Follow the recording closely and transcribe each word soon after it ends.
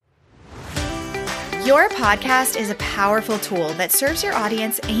Your podcast is a powerful tool that serves your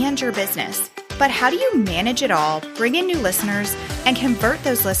audience and your business. But how do you manage it all, bring in new listeners, and convert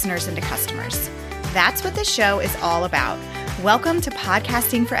those listeners into customers? That's what this show is all about. Welcome to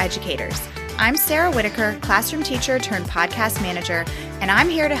Podcasting for Educators. I'm Sarah Whitaker, classroom teacher turned podcast manager, and I'm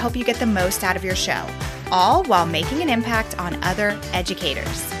here to help you get the most out of your show, all while making an impact on other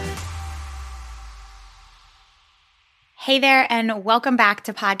educators. Hey there, and welcome back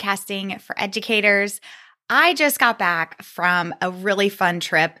to Podcasting for Educators. I just got back from a really fun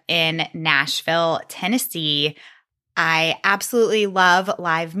trip in Nashville, Tennessee. I absolutely love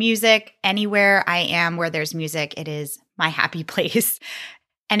live music. Anywhere I am where there's music, it is my happy place.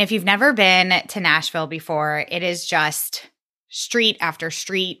 And if you've never been to Nashville before, it is just street after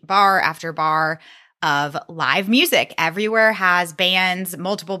street, bar after bar of live music. Everywhere has bands,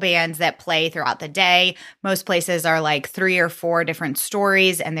 multiple bands that play throughout the day. Most places are like 3 or 4 different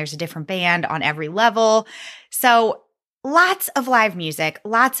stories, and there's a different band on every level. So lots of live music,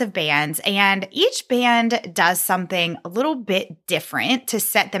 lots of bands, and each band does something a little bit different to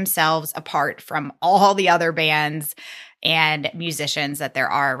set themselves apart from all the other bands and musicians that there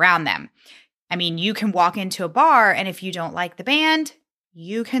are around them. I mean, you can walk into a bar, and if you don't like the band,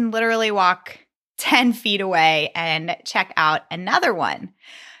 you can literally walk 10 feet away and check out another one.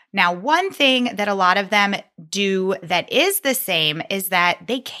 Now, one thing that a lot of them do that is the same is that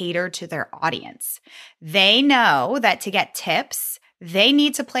they cater to their audience. They know that to get tips, they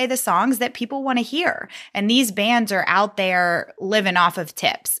need to play the songs that people want to hear. And these bands are out there living off of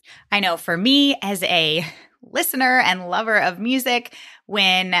tips. I know for me as a listener and lover of music,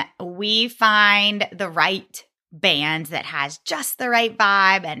 when we find the right band that has just the right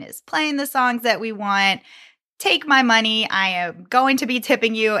vibe and is playing the songs that we want, take my money. I am going to be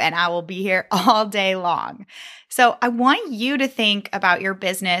tipping you, and I will be here all day long. So I want you to think about your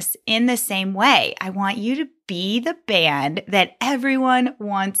business in the same way. I want you to be the band that everyone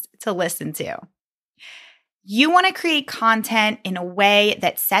wants to listen to. You want to create content in a way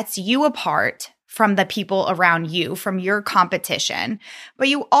that sets you apart from the people around you, from your competition. But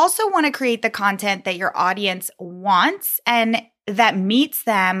you also want to create the content that your audience wants and that meets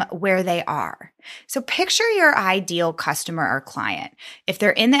them where they are. So picture your ideal customer or client. If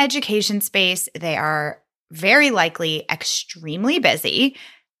they're in the education space, they are very likely extremely busy.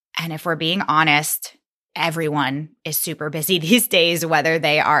 And if we're being honest, everyone is super busy these days, whether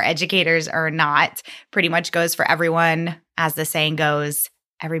they are educators or not. Pretty much goes for everyone. As the saying goes,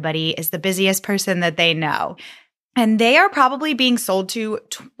 everybody is the busiest person that they know. And they are probably being sold to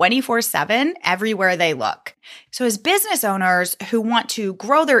 24/7 everywhere they look. So as business owners who want to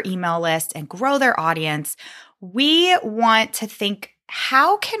grow their email list and grow their audience, we want to think,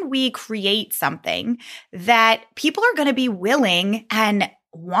 how can we create something that people are going to be willing and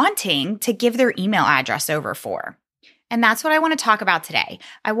wanting to give their email address over for? And that's what I want to talk about today.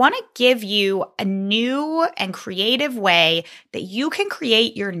 I want to give you a new and creative way that you can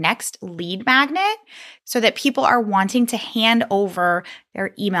create your next lead magnet so that people are wanting to hand over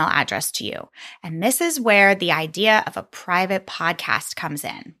their email address to you. And this is where the idea of a private podcast comes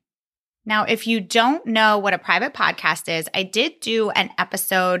in. Now, if you don't know what a private podcast is, I did do an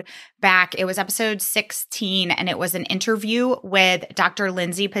episode back. It was episode 16, and it was an interview with Dr.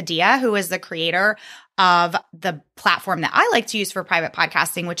 Lindsay Padilla, who is the creator of the platform that I like to use for private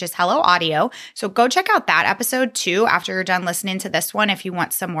podcasting, which is Hello Audio. So go check out that episode too after you're done listening to this one if you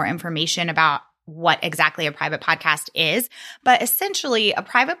want some more information about what exactly a private podcast is. But essentially, a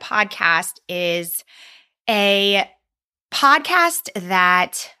private podcast is a podcast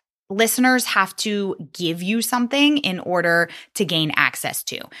that listeners have to give you something in order to gain access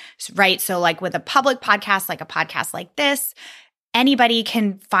to, right? So like with a public podcast, like a podcast like this, anybody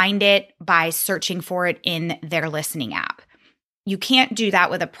can find it by searching for it in their listening app. You can't do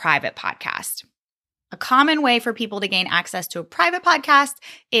that with a private podcast. A common way for people to gain access to a private podcast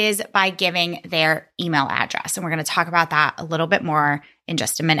is by giving their email address. And we're going to talk about that a little bit more in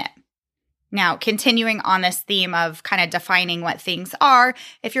just a minute. Now, continuing on this theme of kind of defining what things are,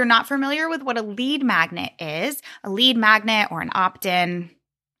 if you're not familiar with what a lead magnet is, a lead magnet or an opt-in,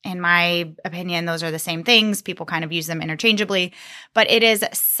 in my opinion, those are the same things. People kind of use them interchangeably, but it is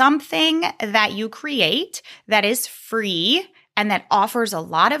something that you create that is free and that offers a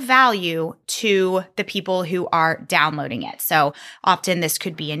lot of value to the people who are downloading it. So often this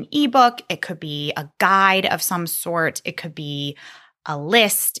could be an ebook, it could be a guide of some sort, it could be a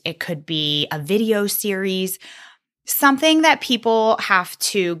list, it could be a video series, something that people have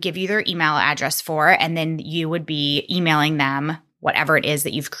to give you their email address for, and then you would be emailing them whatever it is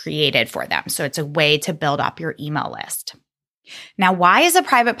that you've created for them. So it's a way to build up your email list. Now, why is a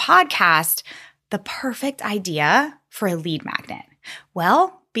private podcast the perfect idea for a lead magnet?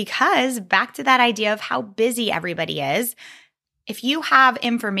 Well, because back to that idea of how busy everybody is, if you have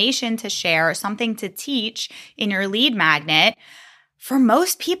information to share, something to teach in your lead magnet, for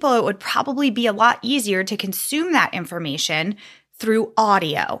most people, it would probably be a lot easier to consume that information through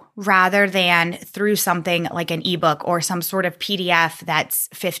audio rather than through something like an ebook or some sort of PDF that's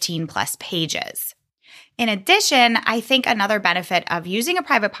 15 plus pages. In addition, I think another benefit of using a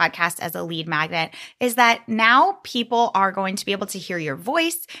private podcast as a lead magnet is that now people are going to be able to hear your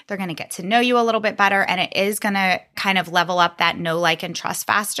voice. They're going to get to know you a little bit better, and it is going to kind of level up that know, like, and trust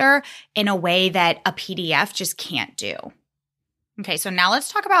faster in a way that a PDF just can't do. Okay, so now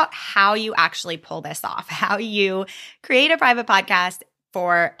let's talk about how you actually pull this off, how you create a private podcast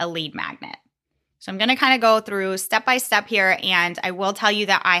for a lead magnet. So I'm going to kind of go through step by step here, and I will tell you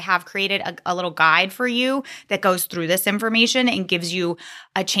that I have created a little guide for you that goes through this information and gives you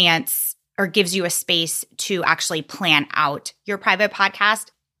a chance or gives you a space to actually plan out your private podcast.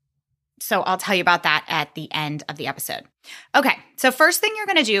 So I'll tell you about that at the end of the episode. Okay, so first thing you're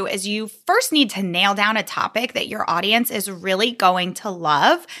going to do is you first need to nail down a topic that your audience is really going to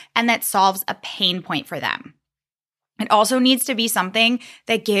love and that solves a pain point for them. It also needs to be something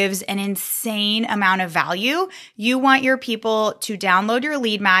that gives an insane amount of value. You want your people to download your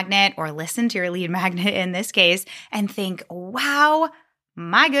lead magnet or listen to your lead magnet in this case and think, wow,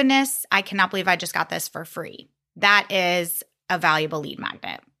 my goodness, I cannot believe I just got this for free. That is a valuable lead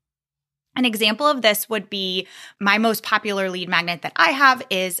magnet. An example of this would be my most popular lead magnet that I have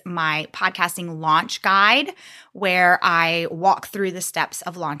is my podcasting launch guide, where I walk through the steps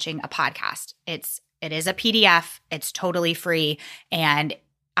of launching a podcast. It is a PDF. It's totally free. And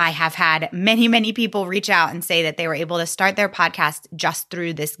I have had many, many people reach out and say that they were able to start their podcast just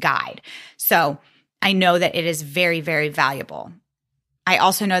through this guide. So I know that it is very, very valuable. I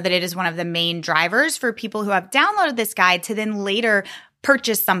also know that it is one of the main drivers for people who have downloaded this guide to then later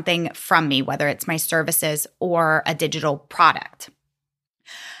purchase something from me, whether it's my services or a digital product.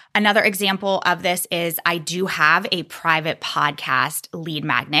 Another example of this is I do have a private podcast lead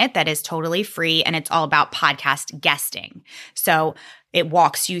magnet that is totally free, and it's all about podcast guesting. So it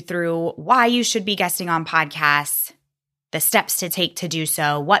walks you through why you should be guesting on podcasts, the steps to take to do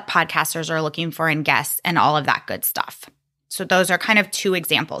so, what podcasters are looking for in guests, and all of that good stuff. So those are kind of two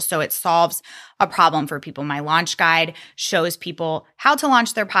examples. So it solves a problem for people. My launch guide shows people how to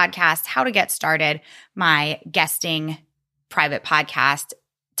launch their podcast, how to get started. My guesting private podcast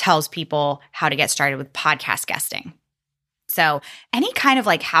tells people how to get started with podcast guesting. So any kind of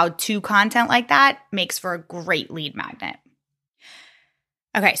like how-to content like that makes for a great lead magnet.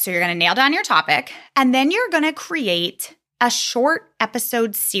 Okay, so you're going to nail down your topic, and then you're going to create a short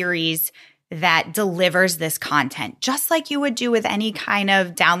episode series that delivers this content, just like you would do with any kind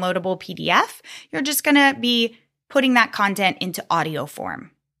of downloadable PDF. You're just going to be putting that content into audio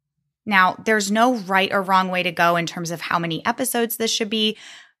form. Now, there's no right or wrong way to go in terms of how many episodes this should be.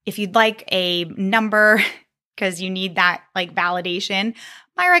 If you'd like a number, because you need that like validation,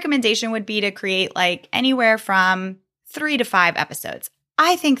 my recommendation would be to create like anywhere from 3 to 5 episodes.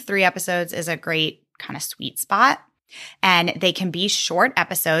 I think 3 episodes is a great kind of sweet spot. And they can be short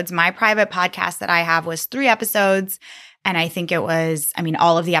episodes. My private podcast that I have was 3 episodes. And I think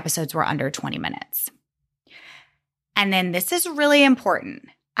all of the episodes were under 20 minutes. And then this is really important.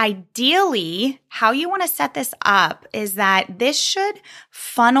 Ideally, how you want to set this up is that this should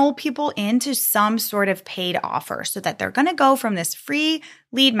funnel people into some sort of paid offer so that they're going to go from this free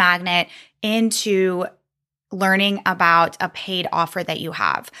lead magnet into learning about a paid offer that you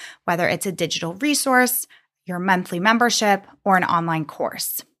have, whether it's a digital resource, your monthly membership, or an online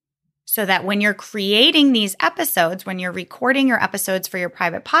course. So that when you're creating these episodes, when you're recording your episodes for your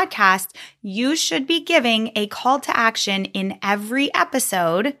private podcast, you should be giving a call to action in every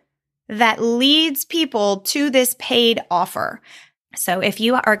episode that leads people to this paid offer. So if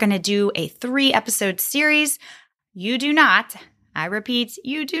you are going to do a 3-episode series, you do not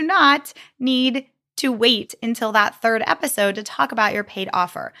need to wait until that 3rd episode to talk about your paid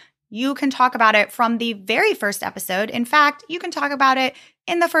offer. You can talk about it from the very first episode. In fact, you can talk about it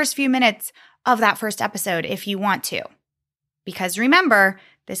in the first few minutes of that first episode if you want to. Because remember,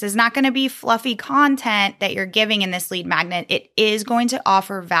 this is not going to be fluffy content that you're giving in this lead magnet. It is going to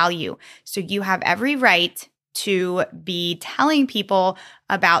offer value. So you have every right to be telling people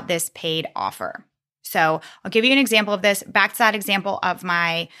about this paid offer. So I'll give you an example of this. Back to that example of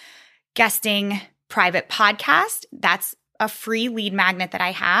my guesting private podcast. That's a free lead magnet that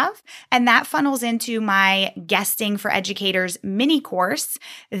I have, and that funnels into my Guesting for Educators mini course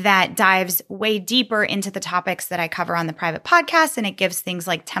that dives way deeper into the topics that I cover on the private podcast, and it gives things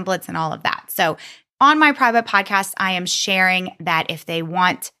like templates and all of that. So on my private podcast, I am sharing that if they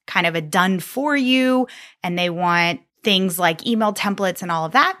want kind of a done for you and they want things like email templates and all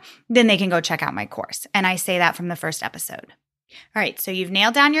of that, then they can go check out my course. And I say that from the first episode. All right, so you've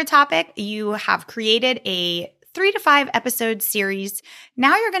nailed down your topic. You have created a 3 to 5 episode series.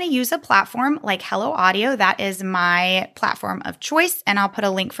 Now you're going to use a platform like Hello Audio. That is my platform of choice, and I'll put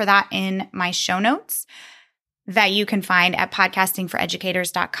a link for that in my show notes that you can find at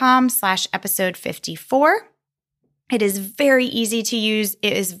podcastingforeducators.com/episode 54. It is very easy to use.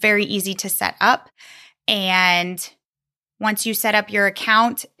 It is very easy to set up. And once you set up your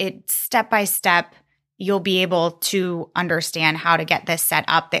account, it's step by step, you'll be able to understand how to get this set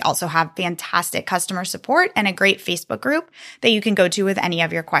up. They also have fantastic customer support and a great Facebook group that you can go to with any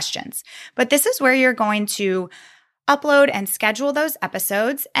of your questions. But this is where you're going to upload and schedule those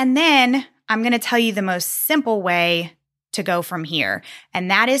episodes. And then I'm going to tell you the most simple way to go from here.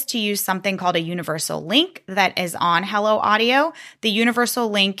 And that is to use something called a universal link that is on Hello Audio. The universal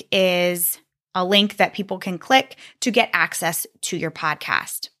link is a link that people can click to get access to your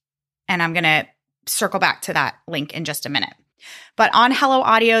podcast. And I'm going to circle back to that link in just a minute. But on Hello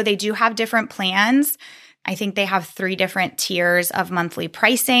Audio, they do have different plans. I think they have 3 different tiers of monthly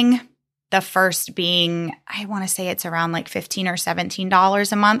pricing. The first being, I want to say it's around like $15 or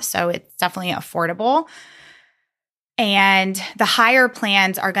 $17 a month. So it's definitely affordable. And the higher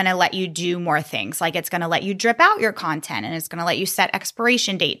plans are going to let you do more things. Like it's going to let you drip out your content, and it's going to let you set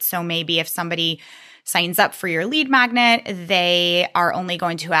expiration dates. So maybe if somebody signs up for your lead magnet, they are only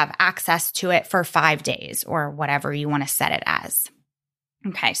going to have access to it for 5 days or whatever you want to set it as.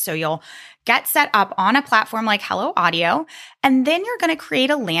 Okay, so you'll get set up on a platform like Hello Audio, and then you're going to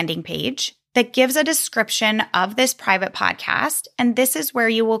create a landing page that gives a description of this private podcast, and this is where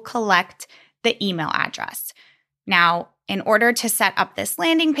you will collect the email address. Now, in order to set up this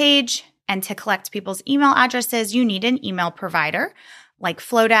landing page and to collect people's email addresses, you need an email provider like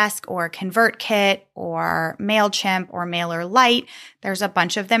Flowdesk or ConvertKit or MailChimp or MailerLite. There's a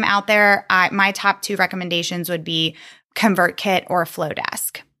bunch of them out there. My top 2 recommendations would be ConvertKit or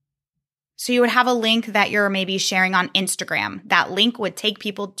Flowdesk. So you would have a link that you're maybe sharing on Instagram. That link would take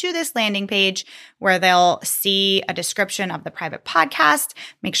people to this landing page where they'll see a description of the private podcast.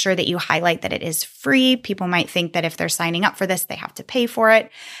 Make sure that you highlight that it is free. People might think that if they're signing up for this, they have to pay for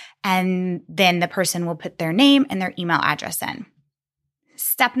it. And then the person will put their name and their email address in.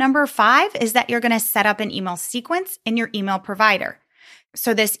 Step number 5 is that you're going to set up an email sequence in your email provider.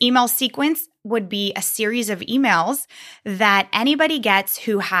 So this email sequence would be a series of emails that anybody gets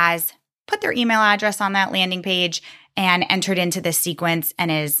who has put their email address on that landing page and entered into this sequence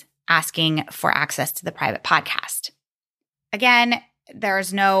and is asking for access to the private podcast. Again,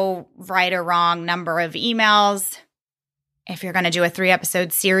 there's no right or wrong number of emails. If you're going to do a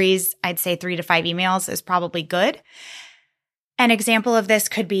 3-episode series, I'd say 3 to 5 emails is probably good. An example of this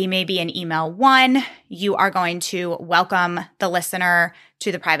could be maybe in email 1, you are going to welcome the listener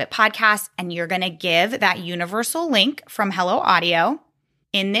to the private podcast, and you're going to give that universal link from Hello Audio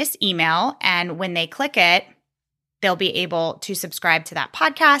in this email. And when they click it, they'll be able to subscribe to that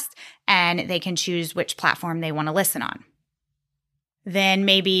podcast, and they can choose which platform they want to listen on. Then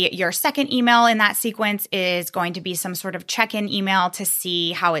maybe your second email in that sequence is going to be some sort of check-in email to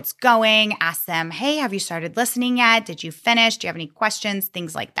see how it's going. Ask them, hey, have you started listening yet? Did you finish? Do you have any questions?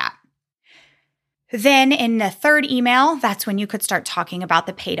 Things like that. Then in the third email, that's when you could start talking about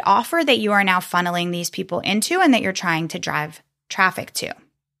the paid offer that you are now funneling these people into and that you're trying to drive traffic to.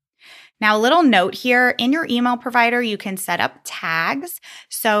 Now, a little note here, in your email provider, you can set up tags.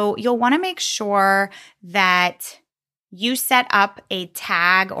 So you'll want to make sure that you set up a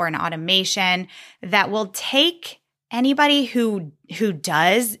tag or an automation that will take anybody who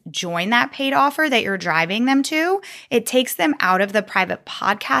does join that paid offer that you're driving them to. It takes them out of the private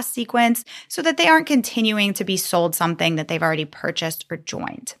podcast sequence so that they aren't continuing to be sold something that they've already purchased or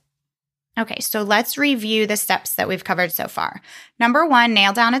joined. Okay, so let's review the steps that we've covered so far. Number 1,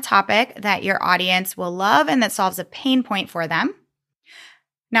 nail down a topic that your audience will love and that solves a pain point for them.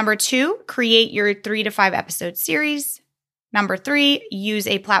 Number 2, create your 3 to 5 episode series. Number 3, use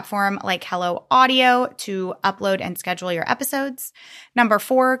a platform like Hello Audio to upload and schedule your episodes. Number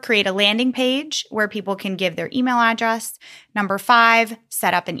 4, create a landing page where people can give their email address. Number 5,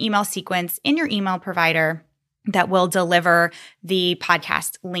 set up an email sequence in your email provider that will deliver the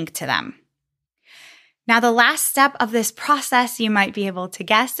podcast link to them. Now, the last step of this process, you might be able to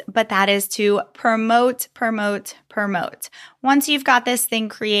guess, but that is to promote. Once you've got this thing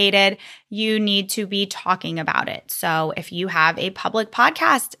created, you need to be talking about it. So if you have a public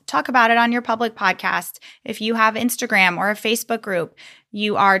podcast, talk about it on your public podcast. If you have Instagram or a Facebook group,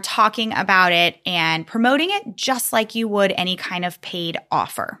 you are talking about it and promoting it just like you would any kind of paid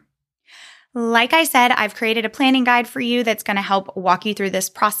offer. Like I said, I've created a planning guide for you that's going to help walk you through this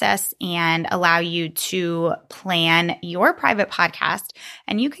process and allow you to plan your private podcast.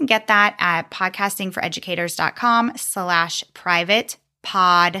 And you can get that at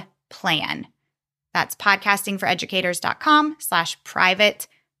podcastingforeducators.com/private-pod-plan. That's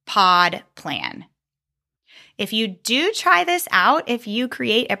podcastingforeducators.com/private-pod-plan. If you do try this out, if you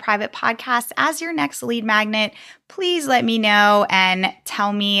create a private podcast as your next lead magnet, please let me know and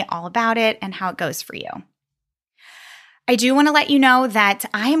tell me all about it and how it goes for you. I do want to let you know that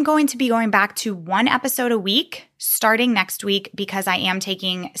I am going to be going back to 1 episode a week starting next week because I am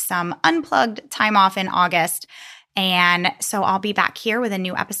taking some unplugged time off in August. And so I'll be back here with a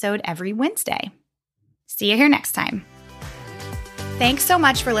new episode every Wednesday. See you here next time. Thanks so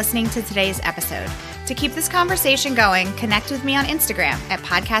much for listening to today's episode. To keep this conversation going, connect with me on Instagram at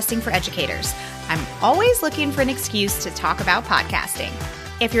Podcasting for Educators. I'm always looking for an excuse to talk about podcasting.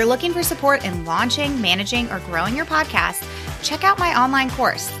 If you're looking for support in launching, managing, or growing your podcast, check out my online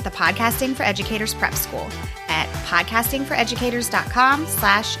course, the Podcasting for Educators Prep School, at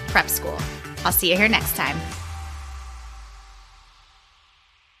podcastingforeducators.com/prep school. I'll see you here next time.